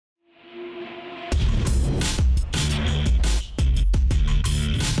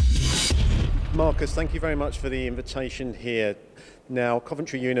Marcus, thank you very much for the invitation here. Now,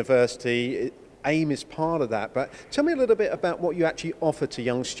 Coventry University, AIM is part of that, but tell me a little bit about what you actually offer to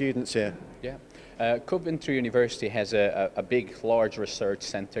young students here. Yeah. Coventry University has a big, large research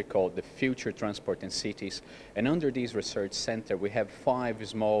center called the Future Transport and Cities. And under this research center, we have 5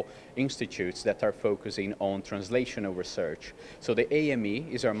 small institutes that are focusing on translational research. So the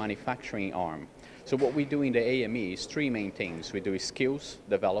AME is our manufacturing arm. So what we do in the AME is 3 main things. We do skills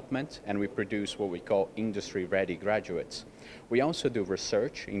development, and we produce what we call industry-ready graduates. We also do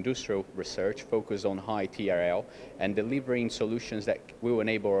research, industrial research, focused on high TRL and delivering solutions that will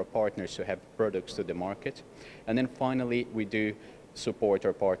enable our partners to have products to the market. And then finally, we do support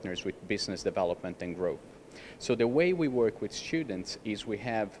our partners with business development and growth. So the way we work with students is we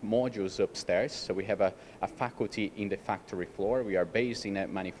have modules upstairs. So we have a faculty in the factory floor. We are based in a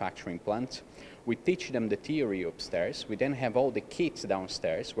manufacturing plant. We teach them the theory upstairs. We then have all the kits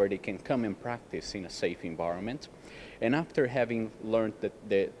downstairs where they can come and practice in a safe environment. And after having learned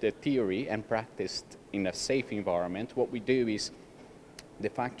the theory and practiced in a safe environment, what we do is the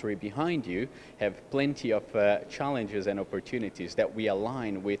factory behind you have plenty of challenges and opportunities that we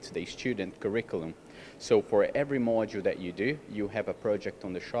align with the student curriculum. So for every module that you do, you have a project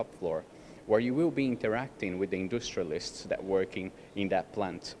on the shop floor where you will be interacting with the industrialists that working in that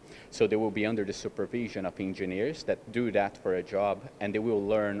plant. So they will be under the supervision of engineers that do that for a job, and they will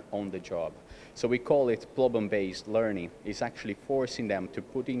learn on the job. So we call it problem-based learning. It's actually forcing them to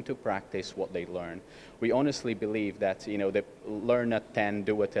put into practice what they learn. We honestly believe that the learn at 10,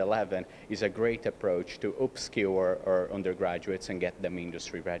 do at 11 is a great approach to upskill our undergraduates and get them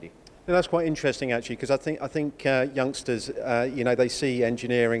industry ready. Now, that's quite interesting, actually, because I think youngsters, they see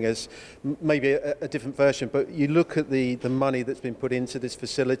engineering as maybe a different version, but you look at the money that's been put into this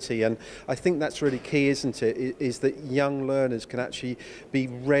facility, and I think that's really key, isn't it, is that young learners can actually be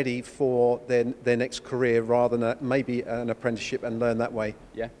ready for their next career rather than maybe an apprenticeship and learn that way.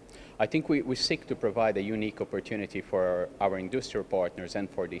 Yeah. I think we seek to provide a unique opportunity for our industrial partners and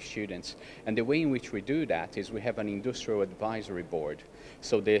for these students. And the way in which we do that is we have an industrial advisory board.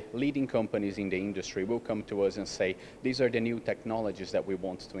 So the leading companies in the industry will come to us and say, these are the new technologies that we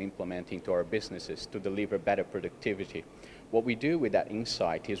want to implement into our businesses to deliver better productivity. What we do with that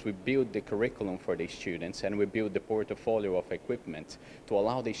insight is we build the curriculum for these students, and we build the portfolio of equipment to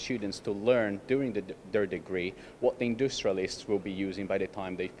allow the students to learn during their degree what the industrialists will be using by the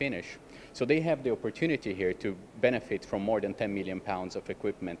time they finish. So they have the opportunity here to benefit from more than 10 million pounds of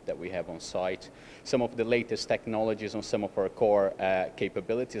equipment that we have on site. Some of the latest technologies on some of our core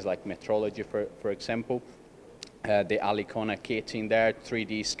capabilities, like metrology, for example. The Alicona kit in there,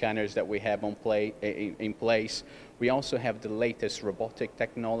 3D scanners that we have in place. We also have the latest robotic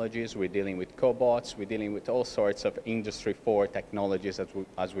technologies. We're dealing with cobots. We're dealing with all sorts of Industry 4 technologies,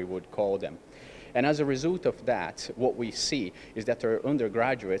 as we would call them. And as a result of that, what we see is that our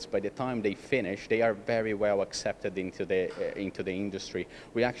undergraduates, by the time they finish, they are very well accepted into the industry.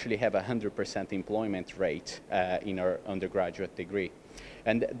 We actually have a 100% employment rate in our undergraduate degree.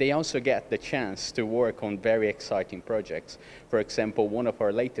 And they also get the chance to work on very exciting projects. For example, one of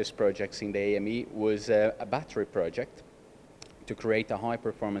our latest projects in the AME was a battery project to create a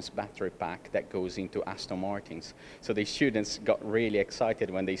high-performance battery pack that goes into Aston Martins. So the students got really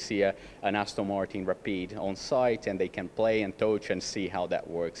excited when they see an Aston Martin Rapide on site, and they can play and touch and see how that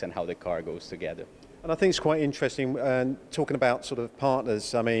works and how the car goes together. And I think it's quite interesting, talking about sort of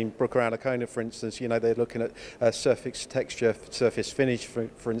partners. I mean, Brooker Alicona, for instance, they're looking at surface texture, surface finish,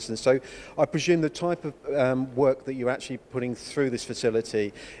 for instance. So I presume the type of work that you're actually putting through this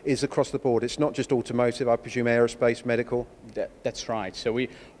facility is across the board. It's not just automotive, I presume aerospace, medical? That's right. So we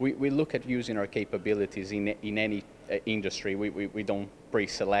look at using our capabilities in any industry. We don't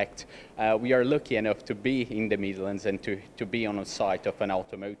pre-select. We are lucky enough to be in the Midlands and to be on a site of an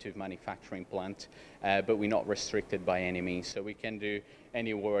automotive manufacturing plant, but we're not restricted by any means. So we can do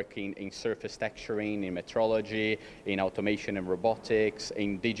any work in surface texturing, in metrology, in automation and robotics,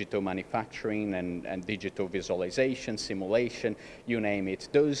 in digital manufacturing and digital visualization, simulation, you name it.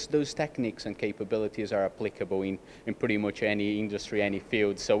 Those techniques and capabilities are applicable in pretty much any industry, any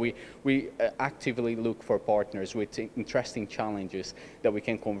field. So we actively look for partners with interesting challenges that we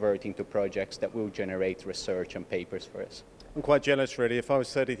can convert into projects that will generate research and papers for us. I'm quite jealous, really. If I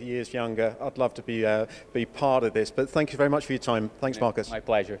was 30 years younger, I'd love to be part of this. But thank you very much for your time. Thanks, Marcus. My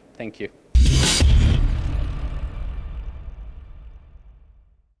pleasure. Thank you.